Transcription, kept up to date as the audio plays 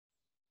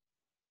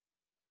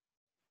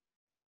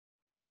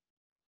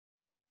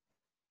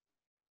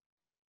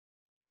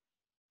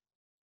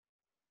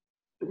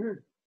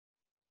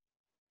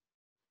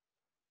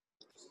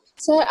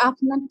Sir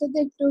আপনারটাতে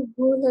একটু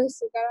ভুল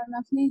হয়েছে, কারণ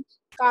আপনি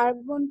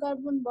কার্বন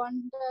কার্বন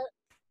বন্ডটা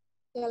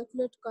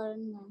ক্যালকুলেট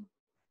করেন না।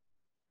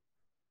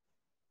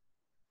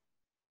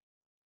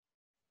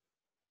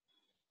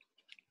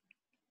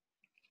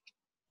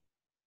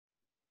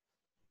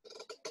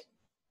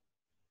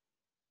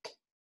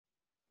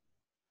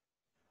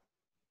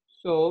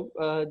 So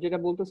যেটা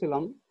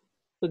বলতেছিলাম,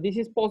 so this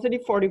is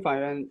positive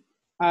 45 and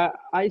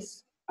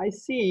I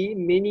see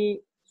many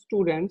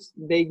students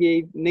they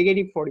gave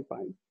negative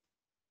 45.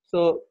 So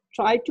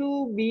try to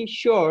be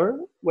sure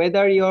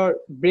whether your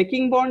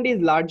breaking bond is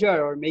larger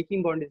or making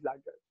bond is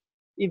larger.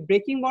 If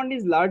breaking bond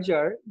is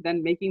larger than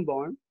making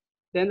bond,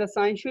 then the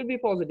sign should be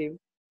positive.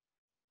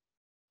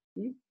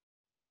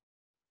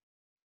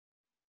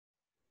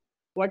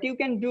 What you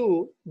can do,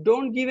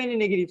 don't give any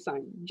negative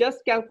sign. Just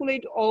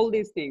calculate all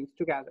these things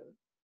together.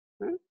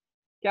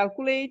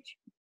 Calculate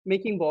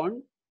making bond.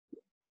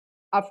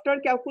 After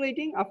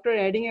calculating, after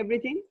adding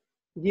everything,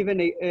 give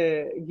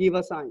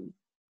a sign.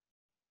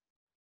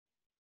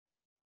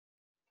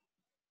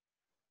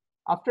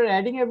 After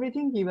adding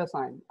everything, give a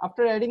sign.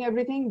 After adding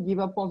everything, give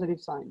a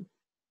positive sign.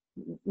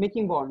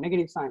 Making bond,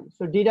 negative sign.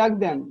 So deduct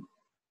them,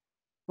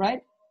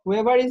 right?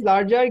 Whoever is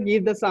larger,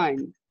 give the sign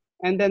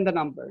and then the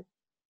number.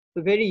 So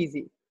very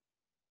easy.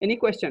 Any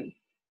question?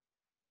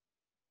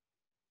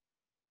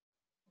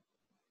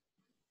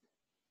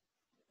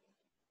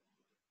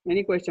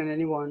 Any question,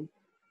 anyone?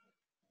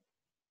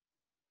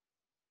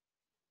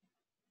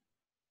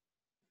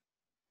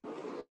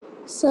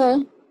 Sir,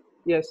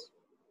 Yes.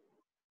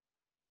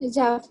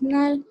 যে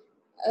আপনার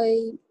ওই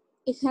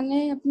এখানে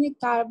আপনি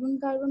carbon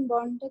carbon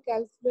বন্ডটা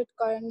calculate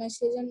করেন না,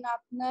 সেজন্য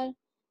আপনার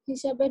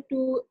হিসাবে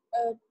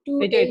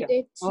 2883।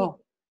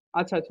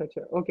 আচ্ছা আচ্ছা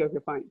আচ্ছা, ওকে ওকে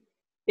ফাইন।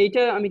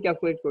 এইটা আমি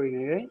ক্যালকুলেট করি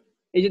নাই, রাইট?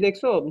 এই যে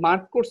দেখছো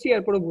মার্ক করছি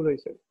এরপরে ভুল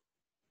হয়েছে।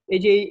 এই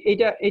যে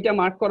এইটা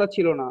মার্ক করা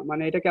ছিল না,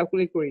 মানে এটা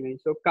ক্যালকুলেট করি নাই।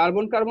 So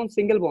carbon carbon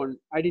single bond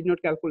I did not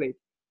calculate,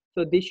 so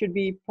this should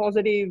be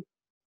positive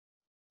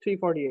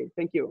 348.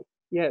 Thank you.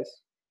 Yes,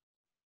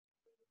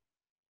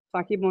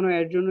 Shakib মনে হয়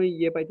এর জন্য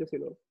ইয়ে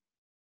পাইতেছিল,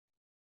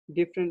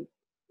 ডিফারেন্ট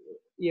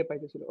ইয়ে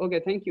পাইতেছিল। ওকে,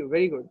 thank you,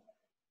 very good.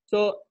 So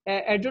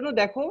এর জন্য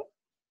দেখো,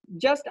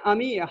 জাস্ট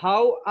আমি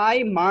how I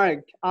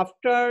marked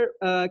after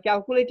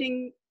calculating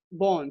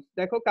bonds,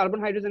 দেখো carbon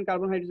hydrogen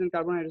carbon hydrogen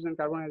carbon hydrogen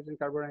carbon hydrogen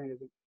carbon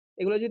hydrogen,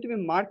 এগুলো যদি তুমি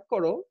মার্ক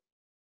করো,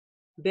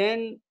 দেন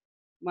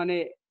মানে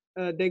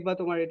দেখবা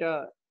তোমার এটা,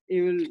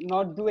 you will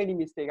not do any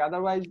mistake.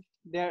 Otherwise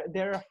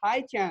there are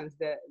high chance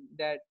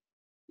that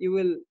you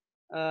will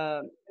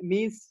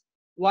miss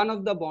one of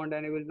the bond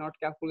and you will not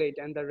calculate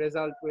and the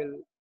result will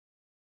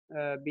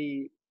be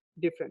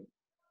different.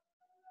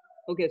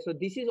 Okay, so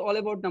this is all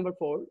about number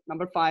 4.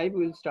 Number 5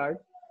 we'll start.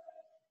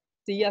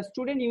 See, a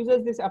student uses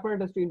this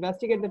apparatus to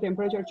investigate the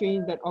temperature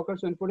change that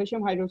occurs when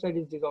potassium hydroxide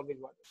is dissolved in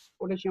water.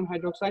 Potassium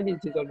hydroxide is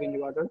dissolved in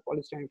water.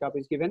 Polystyrene cup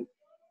is given.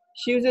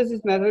 She uses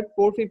this method,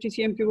 pour 50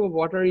 cm cube of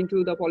water into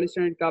the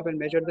polystyrene cup and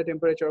measure the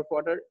temperature of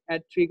water.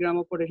 Add 3 grams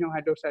of potassium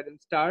hydroxide and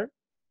stir.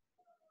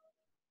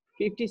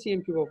 50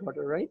 cm cube of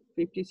water, right?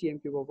 50 cm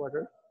cube of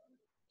water.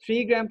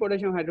 3 gram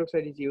potassium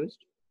hydroxide is used.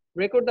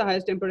 Record the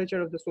highest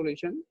temperature of the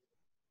solution.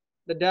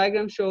 The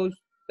diagram shows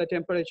the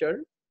temperature.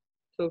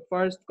 So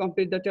first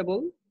complete the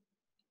table.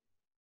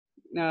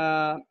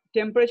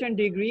 Temperature in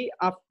degree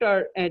after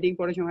adding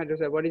potassium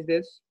hydroxide. What is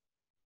this?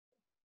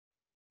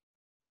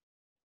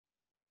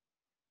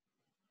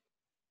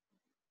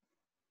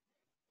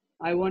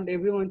 I want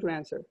everyone to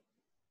answer.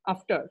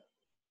 After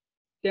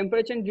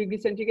temperature in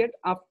degree centigrade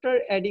after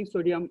adding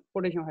sodium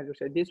potassium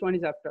hydroxide. This one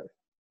is after.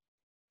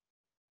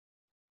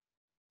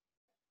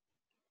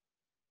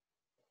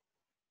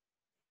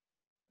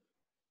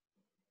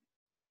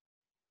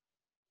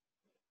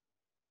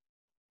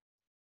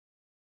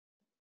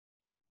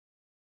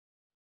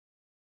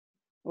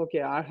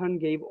 Okay, Arhan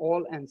gave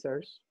all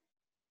answers.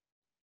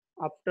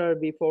 After,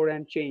 before,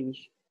 and change.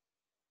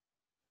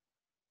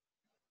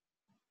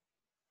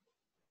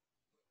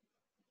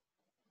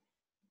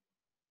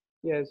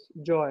 Yes,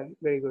 Joy,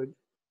 very good.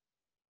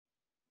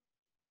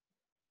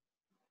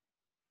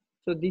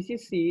 So this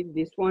is C,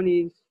 this one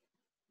is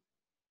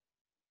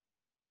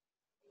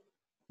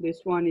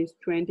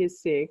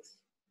 26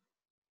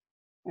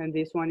 and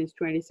this one is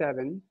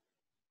 27,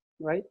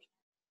 right?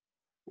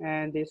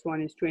 And this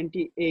one is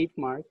 28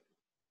 mark.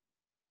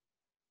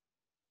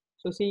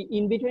 So see,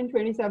 in between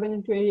 27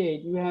 and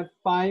 28 you have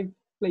 5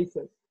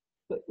 places,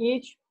 so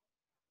each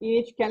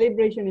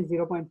calibration is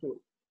 0.2.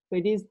 So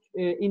it is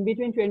in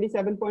between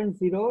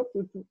 27.0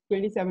 to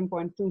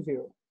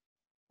 27.20,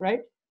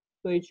 right?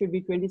 So it should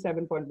be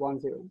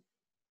 27.10.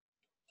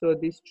 So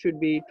this should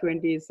be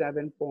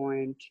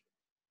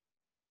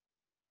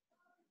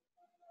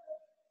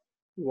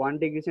 27.1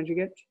 degree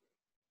centigrade.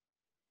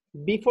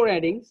 Before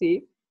adding,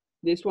 see,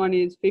 this one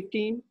is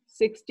 15,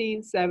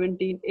 16,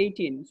 17,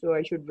 18. So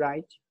I should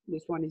write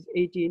this one is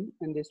 18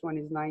 and this one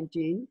is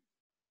 19.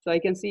 So I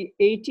can see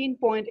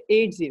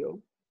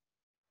 18.80.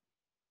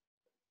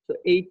 So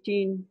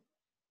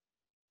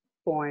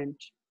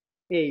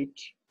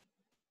 18.8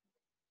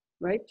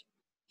 right?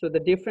 So the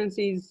difference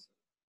is,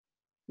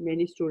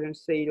 many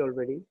students said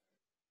already.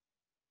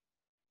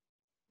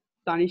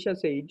 Tanisha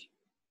said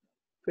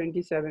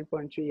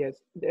 27.3,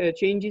 yes. The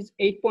change is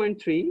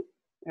 8.3,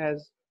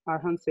 as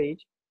Arhan said,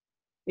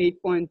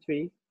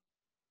 8.3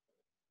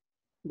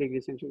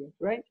 degrees centigrade,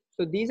 right?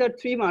 So these are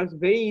 3 marks,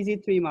 very easy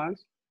 3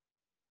 marks.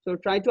 So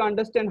try to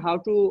understand how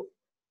to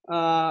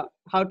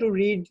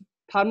read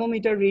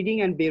thermometer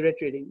reading and Biuret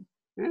reading,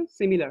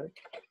 similar.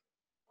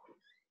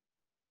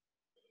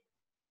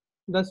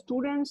 The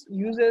student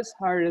uses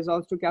her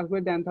results to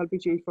calculate the enthalpy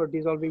change for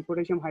dissolving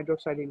potassium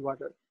hydroxide in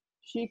water.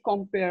 She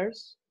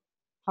compares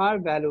her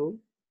value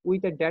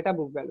with a data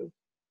book value.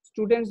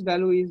 Student's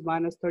value is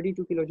minus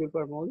 32 kilojoule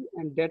per mole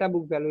and data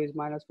book value is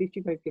minus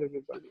 55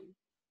 kilojoule per mole.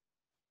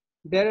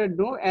 There are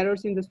no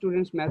errors in the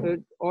student's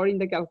method or in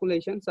the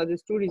calculation,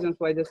 suggest 2 reasons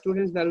why the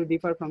student's value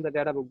differ from the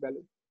data book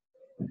value.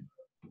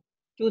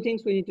 2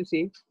 things we need to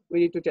see, we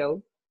need to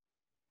tell.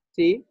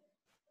 See,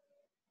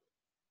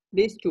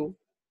 these 2,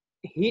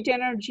 heat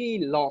energy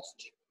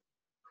lost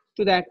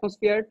to the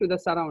atmosphere, to the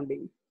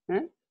surrounding,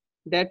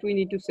 that we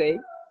need to say,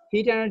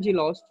 heat energy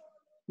lost,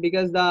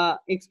 because the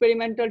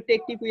experimental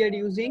technique we are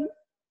using,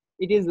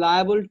 it is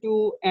liable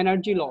to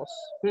energy loss,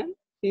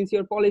 since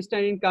your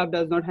polystyrene cup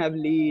does not have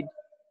lead,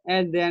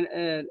 and then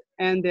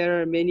and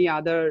there are many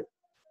other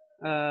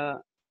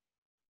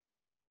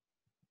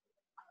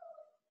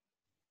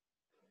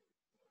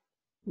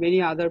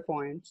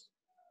points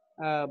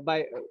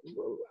by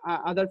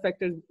other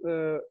factors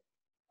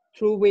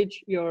through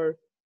which your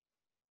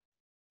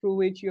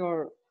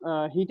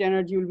heat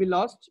energy will be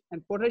lost,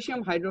 and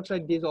potassium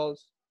hydroxide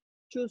dissolves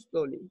too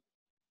slowly.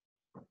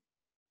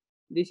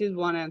 This is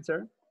one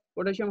answer.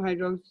 Potassium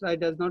hydroxide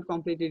does not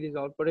completely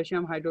dissolve.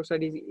 Potassium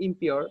hydroxide is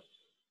impure.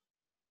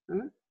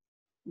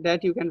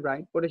 That you can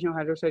write. Potassium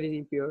hydroxide is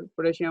impure.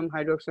 Potassium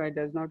hydroxide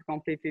does not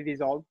completely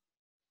dissolve.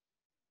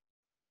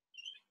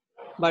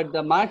 But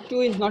the Mark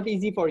 2 is not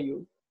easy for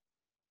you.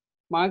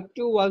 Mark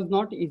 2 was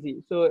not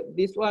easy. So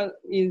this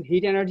is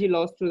heat energy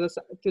loss to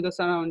the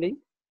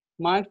surrounding.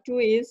 Mark 2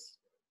 is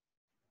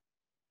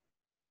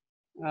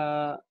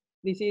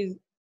this is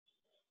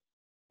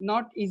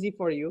not easy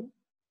for you.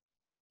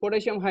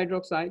 Potassium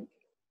hydroxide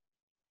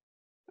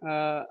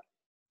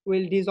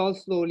will dissolve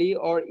slowly,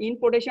 or in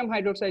potassium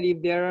hydroxide,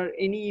 if there are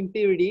any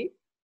impurity,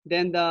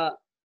 then the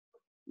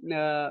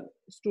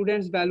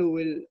student's value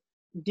will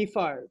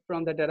differ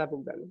from the data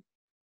book value.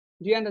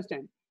 Do you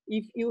understand?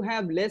 If you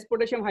have less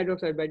potassium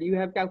hydroxide, but you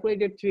have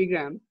calculated 3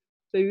 grams,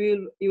 so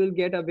you will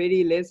get a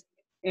very less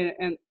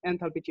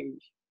enthalpy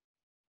change,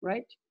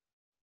 right?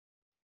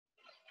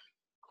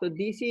 So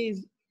this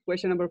is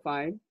question number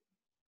 5.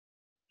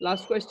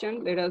 Last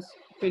question, let us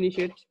finish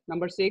it.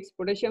 Number 6,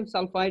 potassium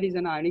sulfide is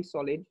an ionic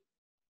solid.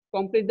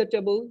 Complete the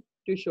table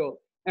to show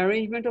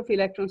arrangement of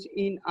electrons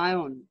in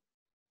ion.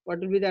 What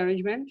will be the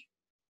arrangement?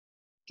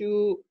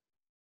 2,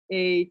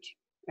 8,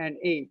 and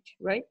 8,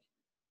 right?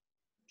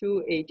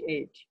 2, 8,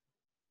 8.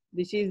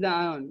 This is the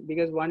ion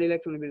because 1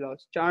 electron will be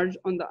lost. Charge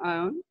on the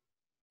ion,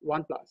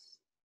 1 plus.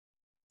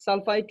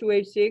 Sulfide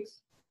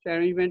 286, the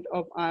arrangement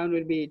of ion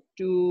will be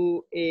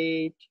 2,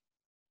 8,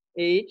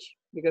 8,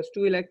 because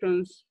 2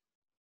 electrons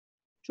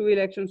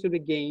will be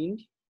gained.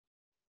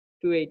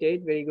 2, 8,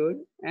 8, very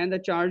good. And the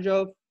charge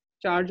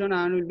on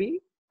ion will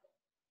be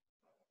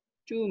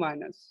 2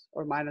 minus,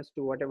 or minus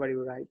 2, whatever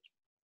you write,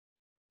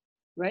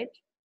 right?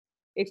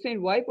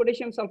 Explain why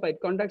potassium sulfide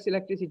conducts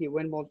electricity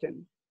when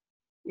molten.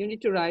 You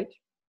need to write,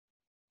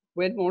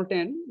 when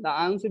molten, the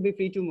ions will be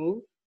free to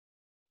move,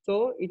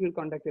 so it will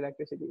conduct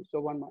electricity. So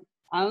 1 mark.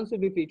 Ions will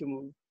be free to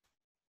move,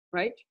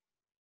 right?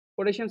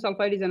 Potassium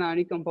sulfide is an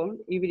ionic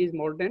compound. If it is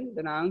molten,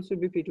 then ions will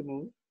be free to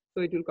move,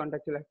 so it will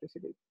conduct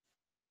electricity.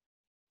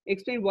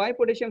 Explain why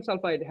potassium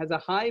sulfide has a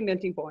high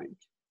melting point.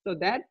 So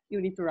that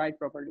you need to write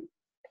properly.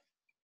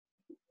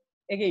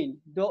 Again,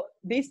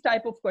 these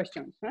type of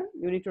questions,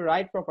 you need to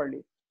write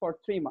properly for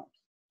 3 marks.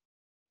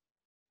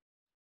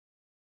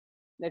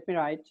 Let me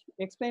write.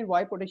 Explain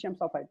why potassium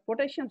sulfide.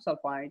 Potassium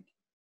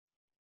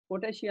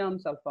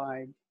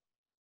sulfide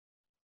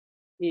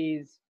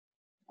is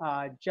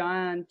a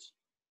giant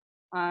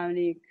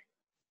ionic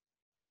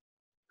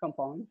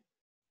compound.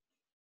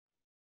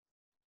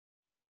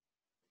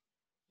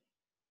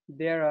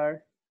 There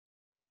are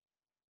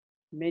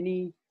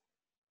many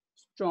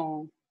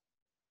strong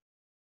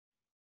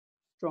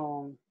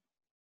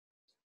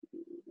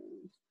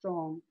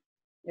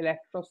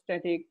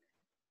electrostatic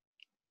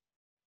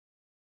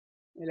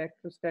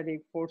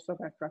force of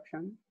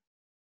attraction.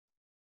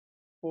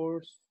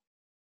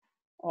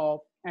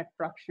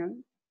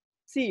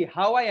 See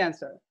how I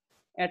answer.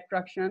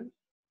 Attraction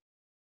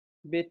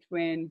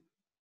between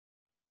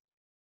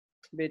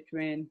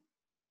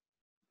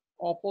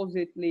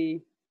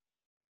oppositely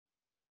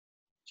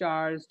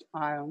charged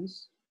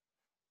ions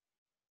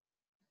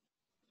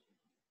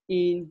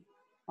in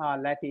a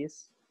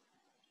lattice.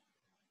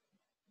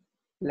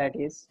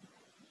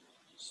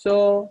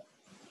 So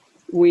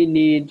we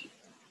need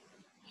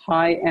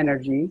high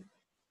energy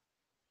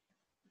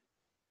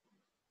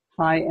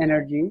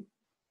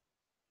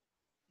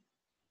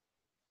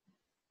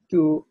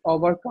to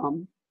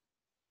overcome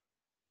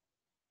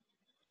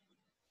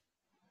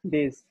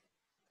this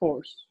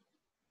force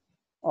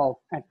of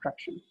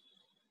attraction,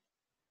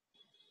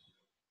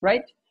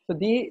 right? So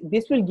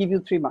this will give you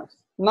 3 marks.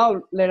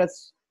 Now let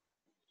us,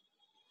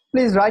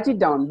 please write it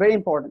down, very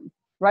important.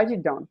 Write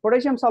it down.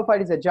 Potassium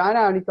sulfide is a giant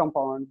ionic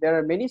compound. There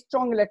are many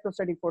strong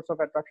electrostatic force of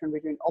attraction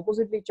between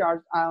oppositely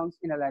charged ions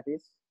in a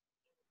lattice.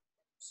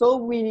 So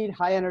we need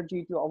high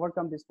energy to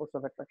overcome this force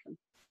of attraction.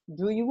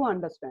 Do you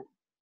understand?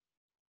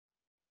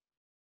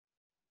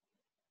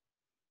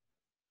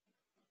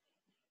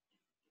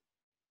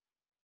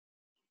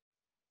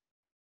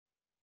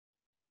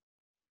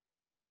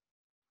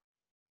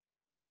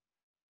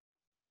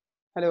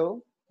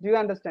 Hello, do you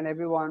understand,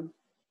 everyone?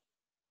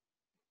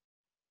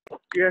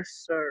 Yes,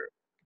 sir.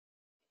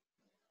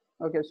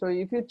 Okay, so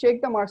if you check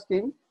the mark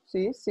scheme,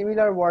 see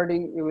similar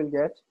wording you will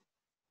get.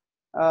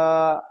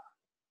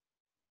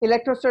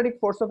 Electrostatic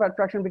force of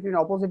attraction between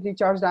oppositely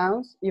charged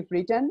ions, if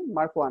written,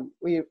 mark 1.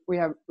 We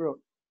have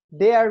wrote.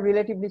 They are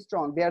relatively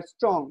strong. They are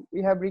strong.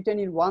 We have written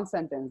in one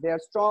sentence. They are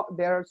strong.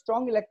 There are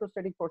strong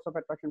electrostatic force of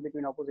attraction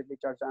between oppositely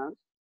charged ions.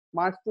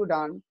 Mark 2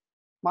 done.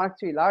 Mark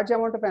 3. Large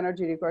amount of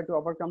energy required to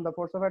overcome the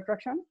force of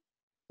attraction.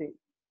 See,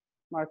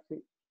 mark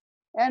 3.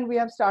 And we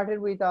have started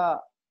with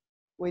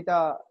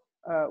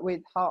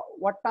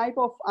what type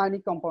of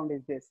ionic compound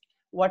is this?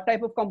 What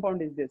type of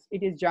compound is this?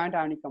 It is giant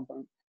ionic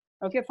compound.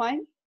 Okay,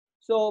 fine.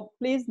 So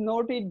please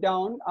note it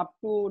down up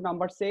to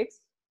number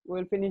 6. We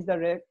will finish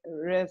the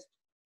rest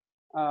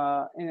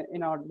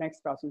in our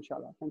next class,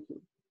 inshallah. Thank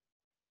you.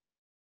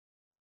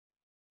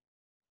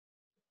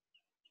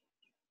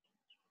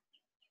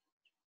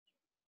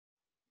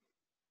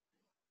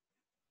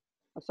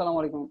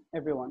 Assalamu alaikum,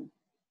 everyone.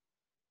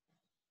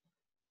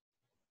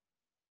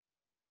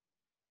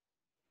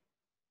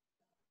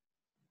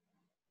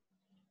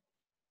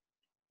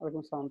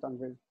 Alaikum salam,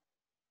 Tanvir.